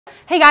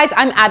Hey guys,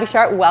 I'm Abby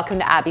Sharp. Welcome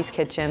to Abby's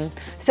Kitchen.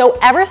 So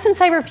ever since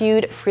I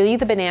reviewed Freely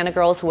the Banana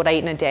Girl's What I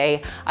Eat in a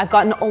Day, I've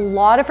gotten a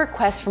lot of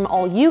requests from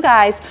all you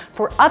guys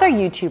for other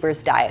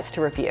YouTubers' diets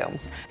to review.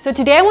 So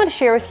today I want to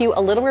share with you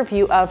a little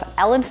review of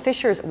Ellen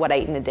Fisher's What I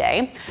Eat in a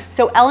Day.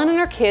 So Ellen and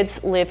her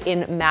kids live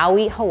in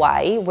Maui,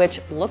 Hawaii,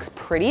 which looks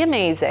pretty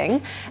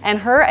amazing. And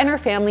her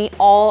family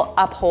all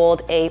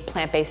uphold a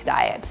plant-based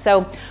diet.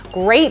 So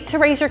great to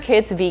raise your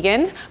kids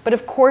vegan, but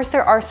of course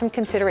there are some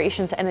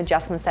considerations and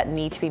adjustments that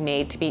need to be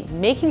made to be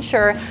making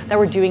sure that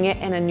we're doing it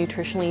in a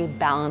nutritionally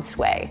balanced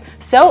way.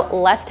 So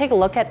let's take a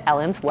look at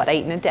Ellen's What I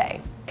Eat in a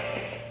Day.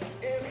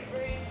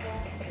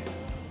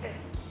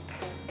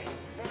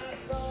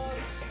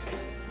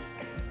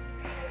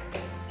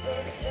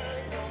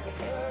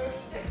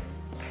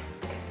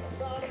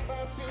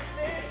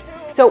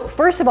 So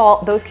first of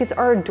all, those kids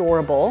are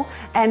adorable,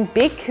 and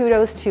big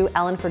kudos to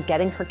Ellen for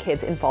getting her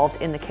kids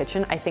involved in the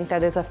kitchen. I think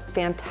that is a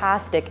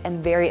fantastic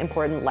and very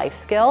important life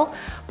skill,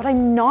 but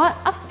I'm not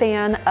a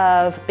fan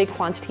of big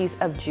quantities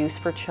of juice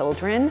for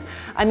children.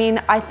 I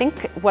mean, I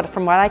think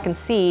from what I can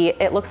see,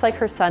 it looks like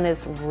her son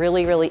is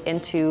really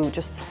into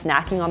just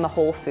snacking on the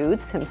whole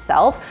foods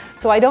himself.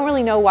 So I don't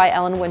really know why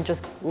Ellen would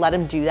just let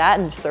him do that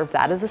and serve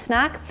that as a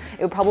snack.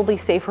 It would probably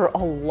save her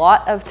a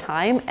lot of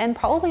time and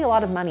probably a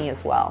lot of money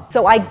as well.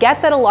 So I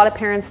get that a lot of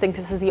parents think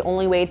this is the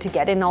only way to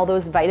get in all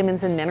those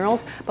vitamins and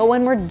minerals, but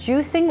when we're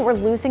juicing, we're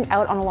losing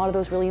out on a lot of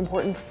those really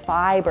important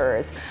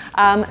fibers.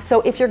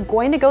 So if you're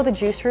going to go the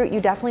juice route,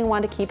 you definitely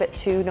want to keep it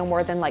to no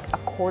more than like a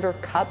quarter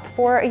cup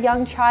for a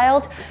young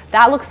child.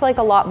 That looks like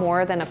a lot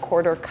more than a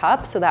quarter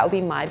cup, so that would be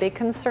my big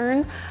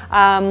concern.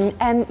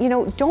 And you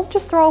know, don't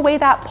just throw away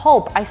that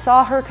pulp. I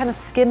saw her kind of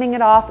skimming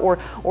it off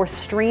or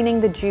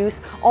straining the juice.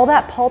 All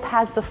that pulp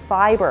has the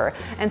fiber,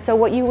 and so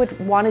what you would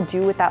want to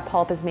do with that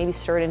pulp is maybe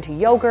stir it into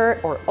yogurt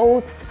or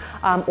oats,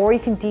 or you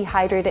can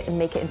dehydrate it and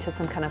make it into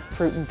some kind of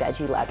fruit and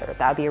veggie leather.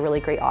 That would be a really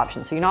great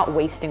option, so you're not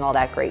wasting all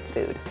that great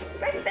food.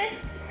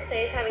 Breakfast.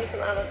 Today's having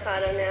some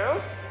avocado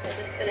now. I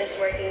just finished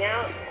working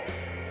out,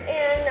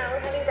 and now we're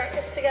having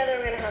breakfast together.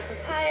 We're gonna have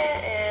papaya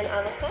and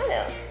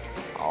avocado.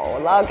 Oh,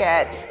 look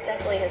it. It's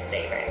definitely his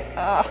favorite.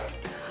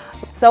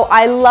 So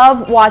I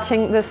love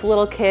watching this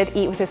little kid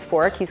eat with his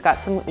fork. He's got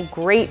some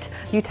great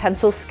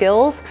utensil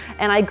skills,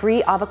 and I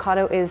agree,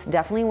 avocado is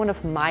definitely one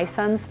of my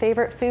son's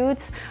favorite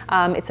foods.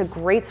 It's a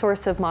great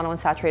source of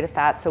monounsaturated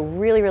fat, so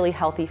really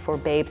healthy for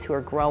babes who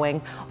are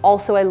growing.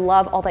 Also, I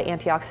love all the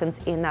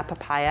antioxidants in that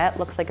papaya. It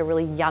looks like a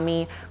really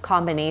yummy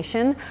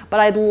combination, but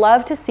I'd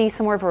love to see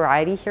some more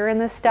variety here in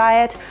this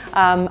diet.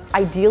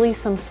 Ideally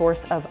some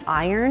source of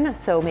iron,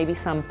 so maybe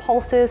some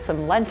pulses,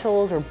 some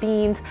lentils or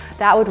beans.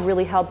 That would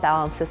really help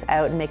balance this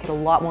out and make it a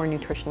lot more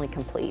nutritionally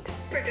complete.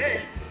 Super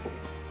good.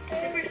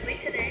 Super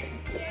sweet today.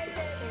 You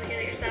want to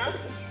get it yourself?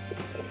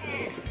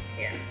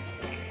 Yeah.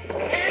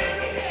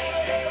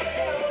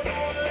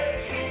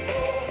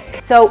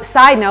 So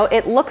side note,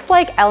 it looks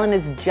like Ellen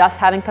is just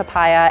having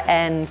papaya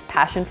and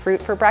passion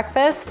fruit for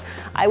breakfast.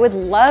 I would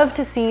love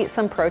to see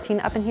some protein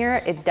up in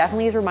here. It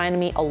definitely is reminding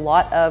me a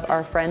lot of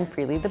our friend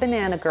Freely the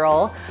Banana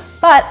Girl,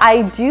 but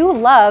I do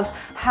love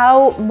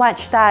how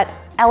much that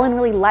Ellen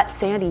really lets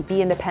Sandy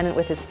be independent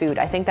with his food.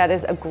 I think that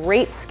is a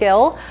great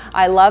skill.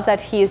 I love that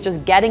he is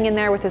just getting in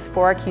there with his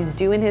fork, he's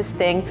doing his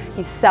thing,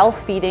 he's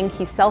self-feeding,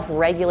 he's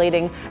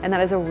self-regulating, and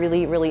that is a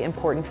really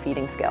important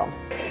feeding skill.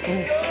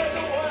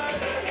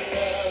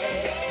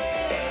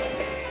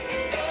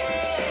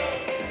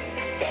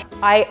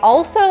 I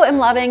also am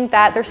loving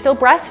that they're still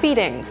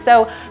breastfeeding.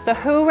 So the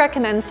WHO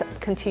recommends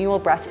continual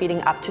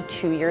breastfeeding up to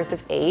 2 years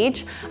of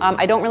age.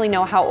 I don't really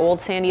know how old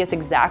Sandy is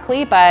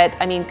exactly, but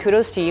I mean,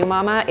 kudos to you,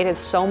 Mama. It is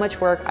so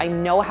much work. I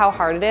know how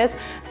hard it is,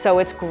 so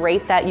it's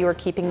great that you are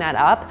keeping that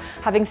up.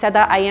 Having said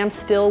that, I am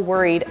still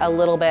worried a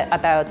little bit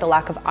about the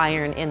lack of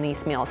iron in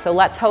these meals. So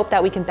let's hope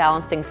that we can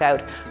balance things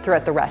out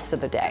throughout the rest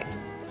of the day.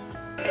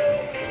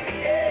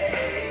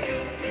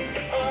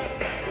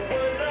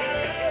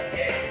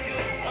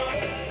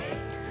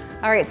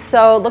 All right,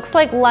 so looks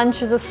like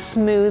lunch is a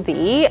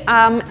smoothie.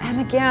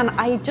 And again,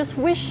 I just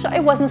wish I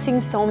wasn't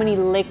seeing so many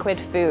liquid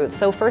foods.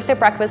 So first at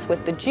breakfast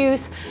with the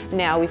juice,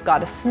 now we've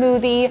got a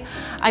smoothie.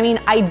 I mean,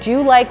 I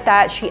do like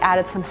that she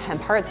added some hemp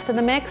hearts to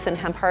the mix, and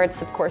hemp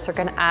hearts, of course, are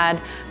gonna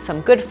add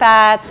some good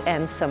fats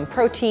and some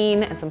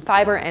protein and some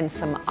fiber and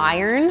some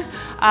iron.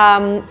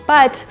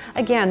 But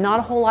again, not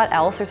a whole lot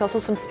else. There's also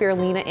some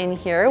spirulina in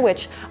here,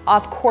 which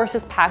of course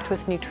is packed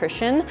with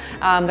nutrition.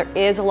 There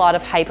is a lot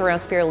of hype around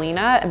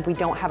spirulina, and we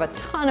don't have a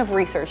ton of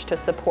research to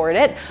support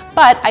it,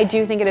 but I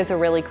do think it is a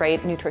really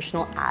great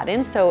nutritional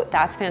add-in, so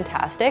that's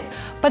fantastic.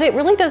 But it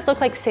really does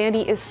look like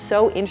Sandy is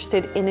so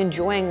interested in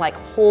enjoying like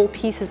whole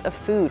pieces of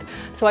food,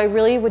 so I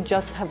really would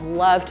just have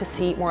loved to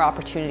see more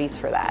opportunities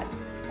for that.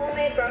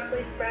 Homemade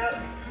broccoli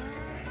sprouts,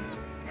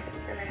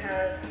 and I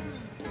have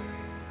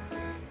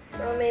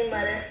romaine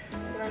lettuce,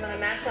 and I'm going to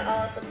mash it all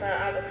up with the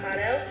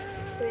avocado.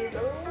 Squeeze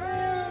a little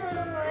bit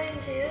of lime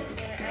juice,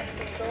 and add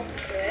some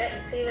dulse to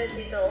it, sea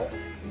veggie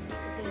dulce.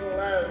 He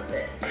loves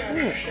it. So it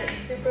mix it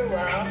super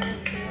well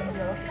into a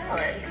little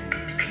salad.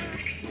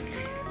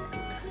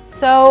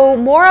 So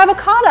more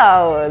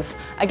avocados.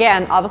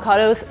 Again,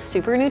 avocados,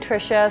 super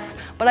nutritious,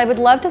 but I would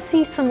love to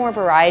see some more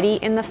variety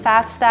in the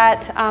fats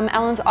that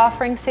Ellen's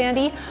offering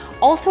Sandy.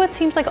 Also, it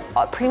seems like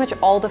pretty much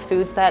all the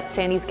foods that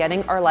Sandy's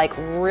getting are like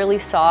really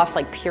soft,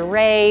 like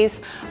purees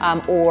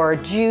or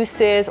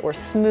juices or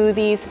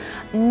smoothies.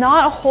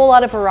 Not a whole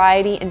lot of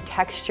variety in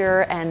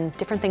texture and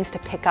different things to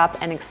pick up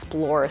and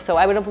explore. So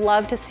I would have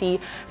loved to see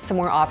some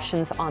more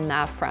options on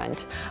that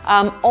front.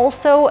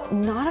 Also,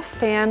 not a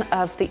fan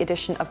of the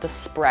addition of the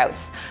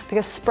sprouts,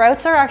 because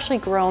sprouts are actually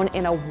grown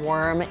in a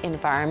warm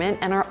environment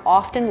and are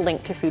often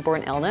linked to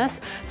foodborne illness.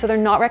 So they're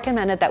not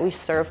recommended that we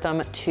serve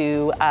them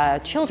to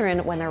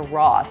children when they're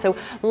raw. So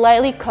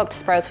lightly cooked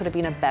sprouts would have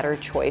been a better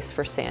choice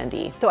for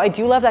Sandy. So I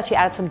do love that she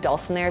added some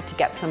dulse in there to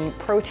get some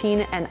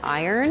protein and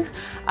iron.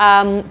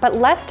 But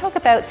let's talk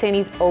about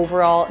Sandy's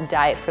overall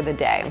diet for the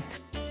day.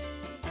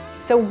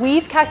 So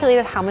we've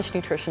calculated how much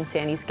nutrition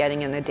Sandy's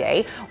getting in a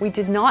day. We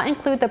did not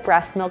include the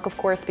breast milk, of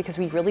course, because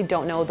we really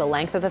don't know the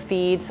length of the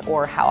feeds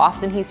or how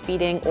often he's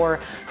feeding or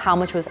how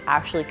much was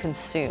actually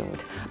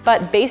consumed.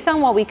 But based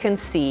on what we can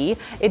see,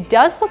 it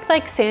does look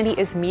like Sandy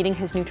is meeting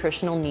his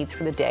nutritional needs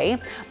for the day,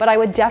 but I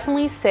would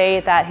definitely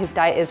say that his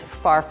diet is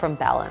far from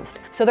balanced.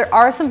 So there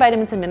are some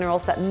vitamins and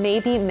minerals that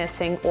may be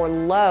missing or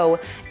low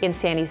in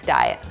Sandy's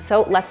diet.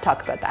 So let's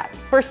talk about that.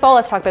 First of all,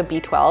 let's talk about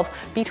B12.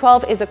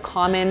 B12 is a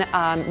common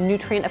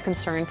nutrient of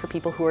concern for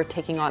people who are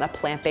taking on a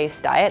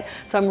plant-based diet.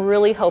 So I'm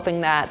really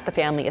hoping that the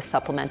family is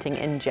supplementing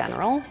in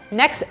general.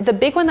 Next, the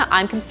big one that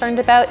I'm concerned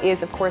about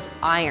is, of course,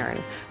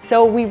 iron.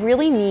 So we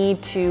really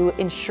need to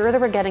ensure that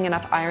we're getting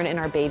enough iron in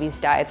our baby's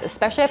diets,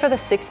 especially after the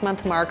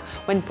 6-month mark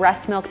when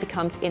breast milk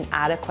becomes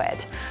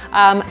inadequate.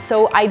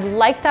 So I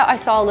like that I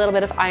saw a little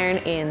bit of iron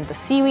in the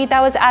seaweed that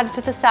was added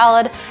to the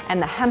salad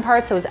and the hemp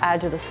hearts that was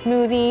added to the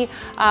smoothie.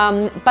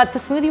 But the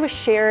smoothie was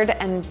shared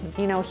and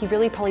he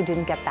really probably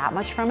didn't get that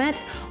much from it.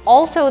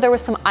 Also, there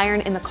was some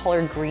iron in the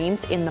collard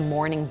greens in the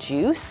morning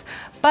juice,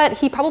 but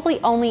he probably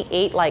only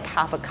ate like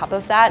half a cup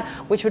of that,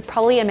 which would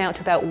probably amount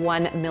to about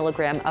 1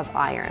 milligram of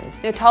iron.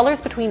 Now,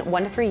 toddlers between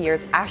 1 to 3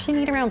 years actually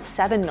need around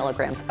 7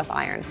 milligrams of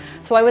iron.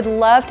 So I would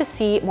love to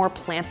see more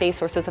plant-based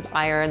sources of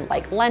iron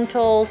like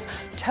lentils,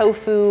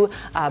 tofu,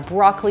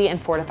 broccoli,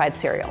 and fortified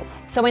cereals.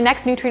 So my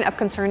next nutrient of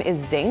concern is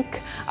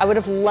zinc. I would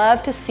have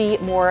loved to see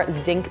more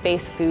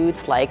zinc-based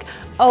foods like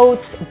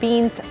oats,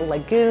 beans,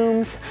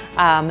 legumes,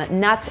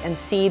 nuts, and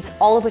seeds,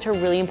 all of which are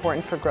really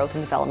important for growth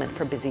and development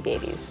for busy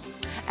babies.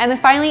 And then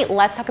finally,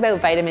 let's talk about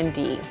vitamin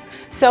D.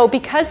 So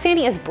because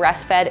Sandy is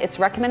breastfed, it's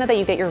recommended that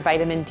you get your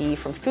vitamin D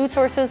from food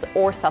sources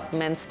or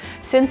supplements,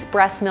 since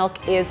breast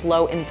milk is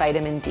low in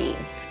vitamin D.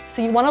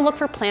 So you want to look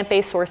for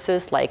plant-based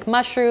sources like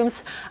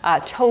mushrooms,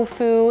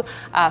 tofu,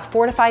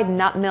 fortified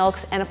nut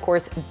milks, and of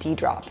course,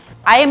 D-drops.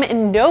 I am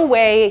in no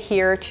way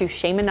here to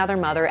shame another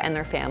mother and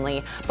their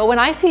family, but when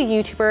I see a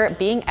YouTuber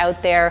being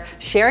out there,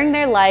 sharing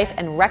their life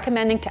and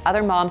recommending to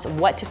other moms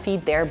what to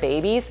feed their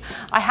babies,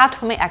 I have to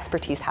put my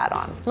expertise hat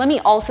on. Let me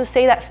also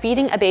say that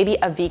feeding a baby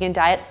a vegan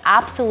diet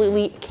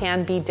absolutely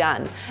can be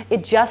done.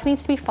 It just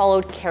needs to be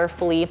followed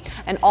carefully,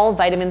 and all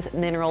vitamins,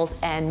 minerals,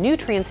 and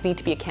nutrients need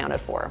to be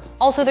accounted for.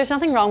 Also, there's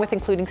nothing wrong with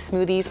including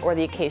smoothies or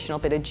the occasional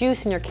bit of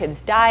juice in your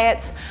kids'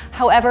 diets.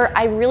 However,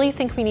 I really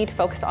think we need to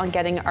focus on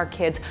getting our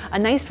kids a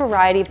nice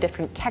variety of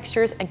different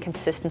textures and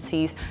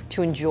consistencies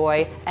to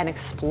enjoy and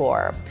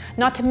explore.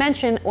 Not to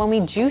mention, when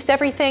we juice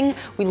everything,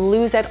 we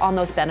lose out on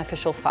those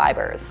beneficial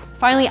fibers.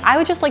 Finally, I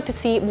would just like to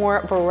see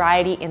more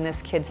variety in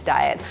this kid's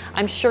diet.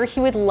 I'm sure he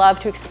would love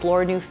to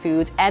explore new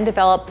foods and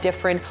develop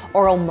different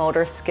oral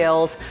motor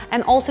skills,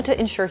 and also to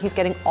ensure he's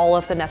getting all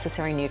of the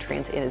necessary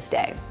nutrients in his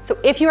day. So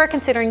if you are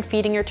considering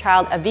feeding your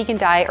child a vegan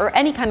diet or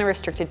any kind of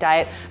restricted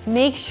diet,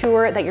 make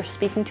sure that you're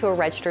speaking to a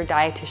registered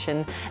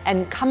dietitian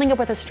and coming up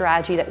with a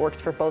strategy that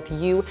works for both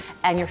you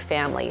and your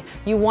family.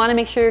 You want to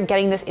make sure you're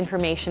getting this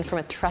information from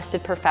a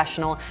trusted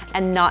professional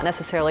and not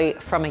necessarily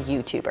from a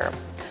YouTuber.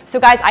 So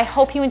guys, I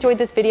hope you enjoyed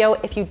this video.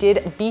 If you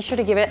did, be sure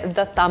to give it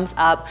the thumbs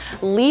up.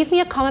 Leave me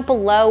a comment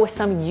below with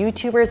some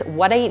YouTubers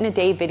what I eat in a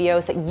day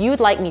videos that you'd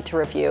like me to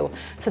review.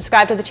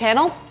 Subscribe to the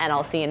channel, and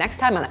I'll see you next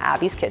time on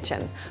Abby's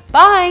Kitchen.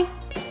 Bye!